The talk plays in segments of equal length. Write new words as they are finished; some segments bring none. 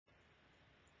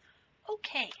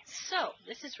Okay, so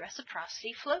this is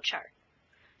Reciprocity flowchart.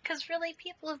 Because really,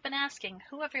 people have been asking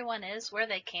who everyone is, where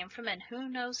they came from, and who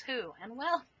knows who. And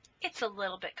well, it's a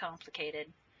little bit complicated.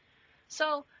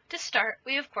 So, to start,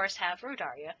 we of course have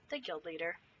Rodaria, the guild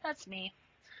leader. That's me.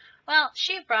 Well,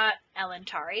 she brought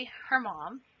Elentari, her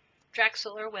mom,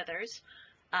 Drexler Withers,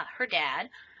 her dad,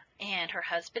 and her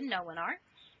husband Noenar,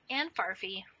 and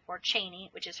Farfi, or Cheney,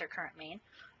 which is her current main,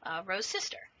 Rose's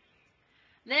sister.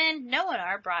 Then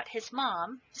Noenar brought his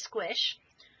mom, Squish,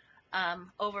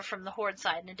 over from the Horde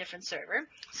side in a different server.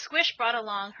 Squish brought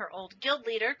along her old guild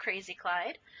leader, Crazy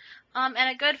Clyde, and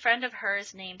a good friend of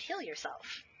hers named Heal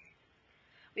Yourself.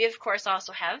 We, of course,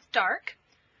 also have Dark.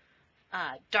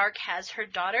 Dark has her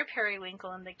daughter,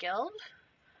 Periwinkle, in the guild,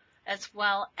 as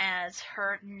well as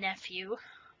her nephew,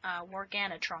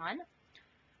 Morganatron.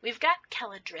 We've got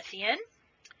Caladrithian.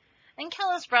 And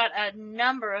Kella's brought a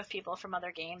number of people from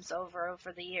other games over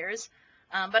the years.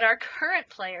 But our current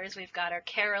players, we've got our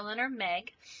Carolyn or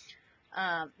Meg,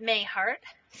 Mayheart,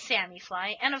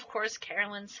 Sammyfly, and of course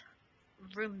Carolyn's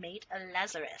roommate,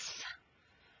 Lazarus.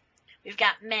 We've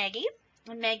got Maggie,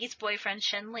 and Maggie's boyfriend,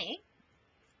 Shen Li.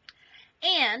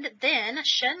 And then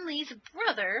Shen Li's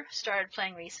brother started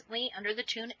playing recently under the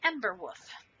tune Emberwolf.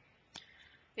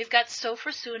 We've got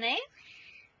Sofrasune.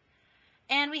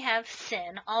 And we have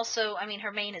Sin. Also,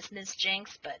 her main is Ms.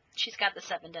 Jinx, but she's got the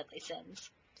 7 deadly sins.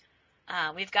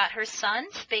 We've got her son,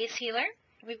 Space Healer.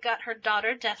 We've got her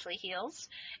daughter, Deathly Heals.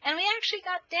 And we actually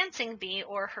got Dancing Bee,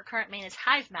 or her current main is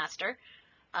Hive Master,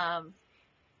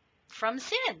 from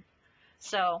Sin.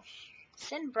 So,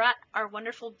 Sin brought our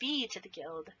wonderful bee to the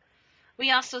guild.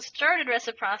 We also started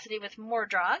Reciprocity with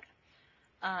Mordrog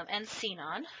and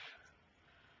Sinon.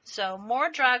 So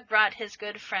Mordrog brought his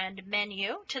good friend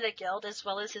Menu to the guild, as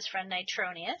well as his friend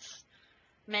Nitronius.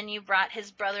 Menu brought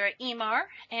his brother Emar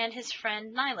and his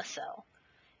friend Nilacel.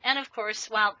 And of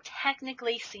course, while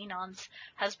technically Sinon's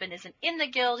husband isn't in the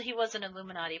guild, he was an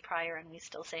Illuminati prior, and we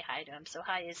still say hi to him. So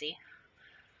hi, Izzy.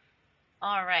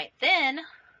 Alright, then,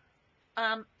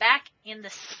 back in the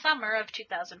summer of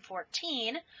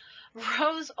 2014,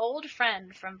 Rose's old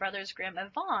friend from Brothers Grimm,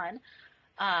 Yvonne,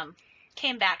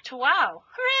 came back to WoW.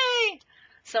 Hooray!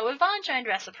 So Yvonne joined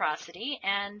Reciprocity,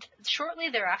 and shortly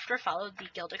thereafter followed the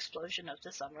guild explosion of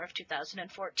the summer of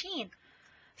 2014.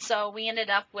 So we ended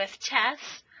up with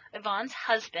Tess, Yvonne's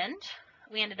husband.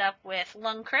 We ended up with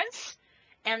Lungcris,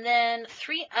 and then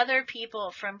 3 other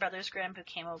people from Brothers Grimm who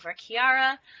came over,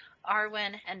 Kiara,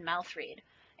 Arwen, and Malthreed.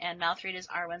 And Malthreed is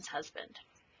Arwen's husband.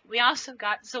 We also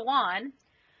got Zawan.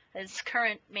 His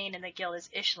current main in the guild is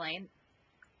Ishlane.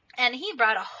 And he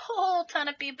brought a whole ton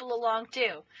of people along,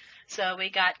 too. So we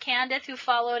got Candace, who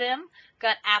followed him,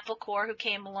 got Applecore, who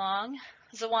came along,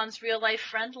 Zawan's real-life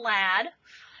friend, Lad,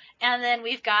 and then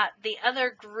we've got the other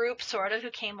group, sort of,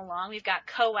 who came along. We've got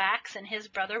Coax and his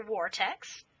brother,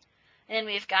 Vortex. And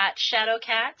we've got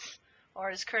Shadowcats, or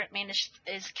his current main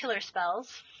is Killer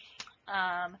Spells,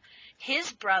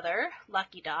 his brother,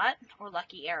 Lucky Dot, or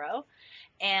Lucky Arrow,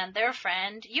 and their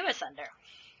friend, Uasunder.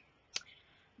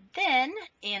 Then,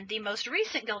 in the most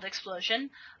recent guild explosion,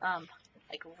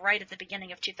 like right at the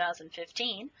beginning of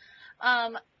 2015,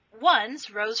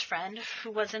 one's Rose's friend,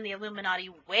 who was in the Illuminati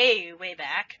way, way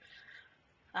back,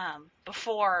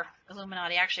 before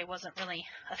Illuminati actually wasn't really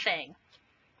a thing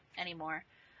anymore,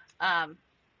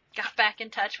 got back in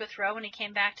touch with Ro when he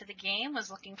came back to the game, was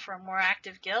looking for a more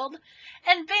active guild,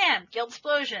 and bam, guild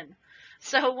explosion.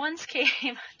 So Once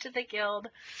came to the guild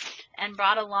and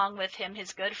brought along with him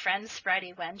his good friend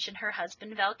Spritey Wench and her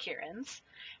husband Valkyrins,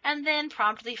 and then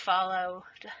promptly followed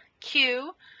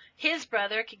Q, his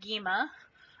brother Kagima,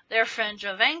 their friend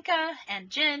Jovenka, and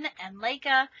Jin, and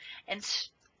Leica, and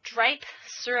Stripe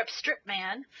Syrup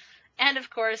Stripman, and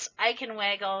of course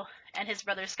Iconwaggle and his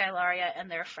brother Skylaria and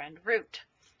their friend Root.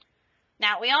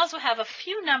 Now, we also have a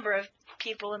few number of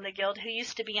people in the guild who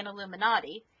used to be in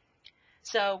Illuminati.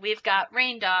 So we've got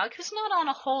Rain Dog, who's not on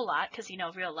a whole lot, because,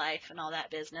 real life and all that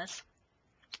business.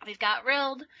 We've got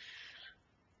Rild.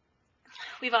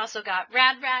 We've also got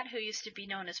Rad Rat, who used to be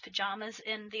known as Pajamas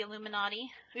in the Illuminati.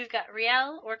 We've got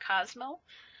Riel, or Cosmo.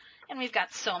 And we've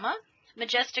got Soma.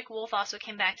 Majestic Wolf also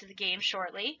came back to the game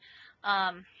shortly,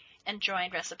 and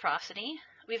joined Reciprocity.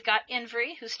 We've got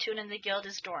Invri, whose tune in the guild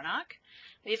is Dornock.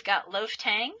 We've got Loaf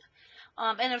Tang,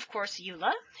 and of course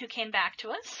Eula, who came back to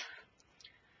us.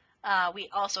 We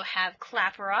also have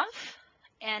Klaparoth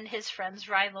and his friends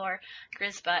Rylor,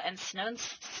 Grisba, and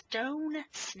Stone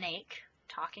Snake.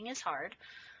 Talking is hard.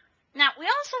 Now, we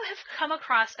also have come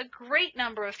across a great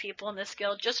number of people in this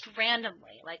guild just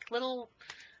randomly, like little,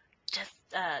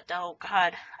 oh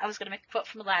god, I was going to make a quote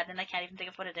from Aladdin and I can't even think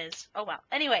of what it is. Oh well.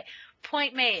 Anyway,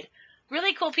 point made.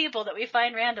 really cool people that we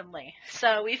find randomly.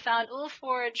 So we found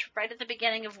Ulforge right at the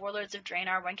beginning of Warlords of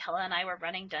Draenor when Kella and I were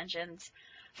running dungeons.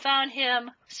 Found him,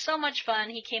 so much fun,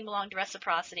 he came along to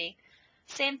Reciprocity.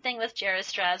 Same thing with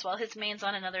Jaristraz, while his main's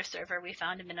on another server, we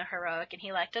found him in a heroic, and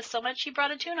he liked us so much he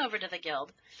brought a tune over to the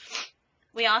guild.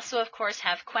 We also, of course,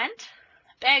 have Quent,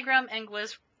 Bagram, and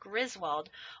Griswold,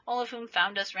 all of whom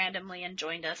found us randomly and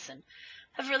joined us and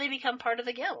have really become part of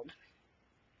the guild.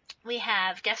 We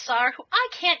have Gessar, who I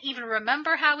can't even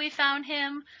remember how we found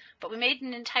him, but we made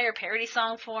an entire parody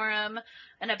song for him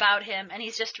and about him, and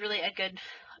he's just really a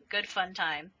good fun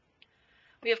time.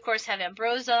 We, of course, have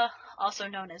Ambrosa, also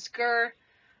known as Gur.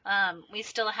 We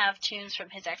still have tunes from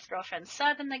his ex-girlfriend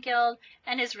Sub in the guild,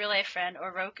 and his real-life friend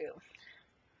Oroku.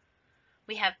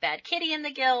 We have Bad Kitty in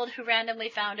the guild, who randomly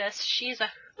found us. She's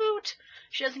a hoot.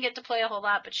 She doesn't get to play a whole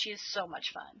lot, but she's so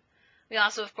much fun. We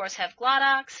also, of course, have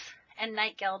Glodox and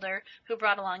Night Gelder, who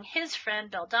brought along his friend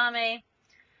Beldame.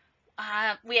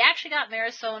 We actually got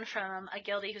Marisone from a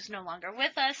guildie who's no longer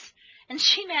with us, and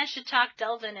she managed to talk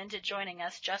Delvin into joining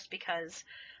us just because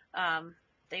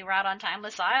they were out on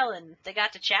Timeless Isle, and they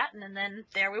got to chatting, and then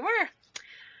there we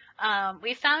were.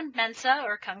 We found Mensa,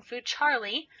 or Kung Fu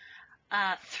Charlie,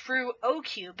 through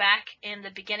OQ back in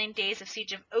the beginning days of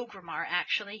Siege of Orgrimmar,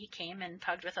 actually. He came and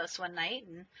pugged with us one night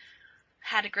and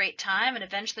had a great time, and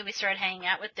eventually we started hanging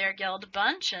out with their guild a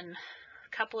bunch, and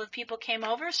a couple of people came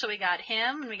over, so we got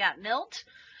him, and we got Milt,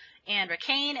 and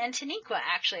Rakane, and Taniqua,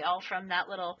 actually, all from that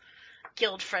little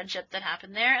guild friendship that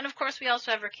happened there. And of course we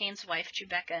also have Rakane's wife,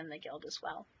 Chewbecca, in the guild as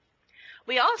well.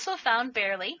 We also found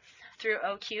Barely through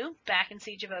OQ back in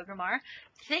Siege of Orgrimmar.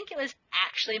 I think it was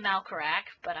actually Malkorak,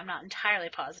 but I'm not entirely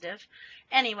positive.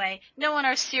 Anyway, no one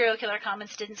our serial killer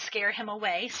comments didn't scare him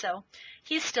away, so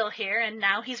he's still here, and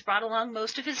now he's brought along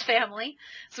most of his family.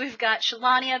 So we've got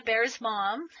Shalania, Bear's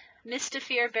mom,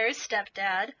 Mystafir, Bear's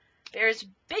stepdad, Bear's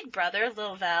big brother,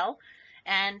 Lil Val,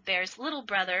 and Bear's little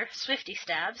brother, Swifty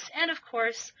Stabs, and of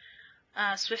course,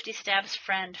 Swifty Stabs'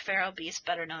 friend, Pharaoh Beast,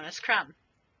 better known as Crumb.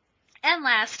 And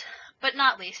last, but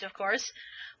not least, of course,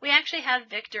 we actually have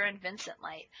Victor and Vincent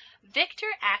Light. Victor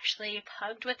actually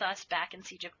pugged with us back in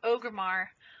Siege of Orgrimmar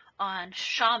on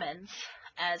Shamans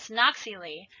as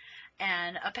Noxie,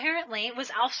 and apparently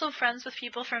was also friends with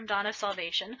people from Dawn of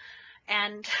Salvation,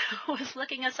 and was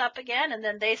looking us up again, and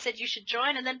then they said you should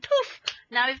join, and then poof,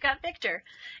 now we've got Victor.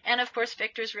 And of course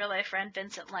Victor's real-life friend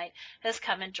Vincent Light has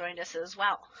come and joined us as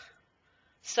well.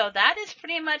 So that is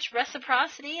pretty much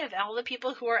Reciprocity of all the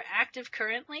people who are active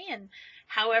currently and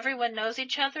how everyone knows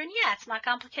each other, and yeah, it's not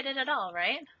complicated at all,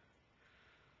 right?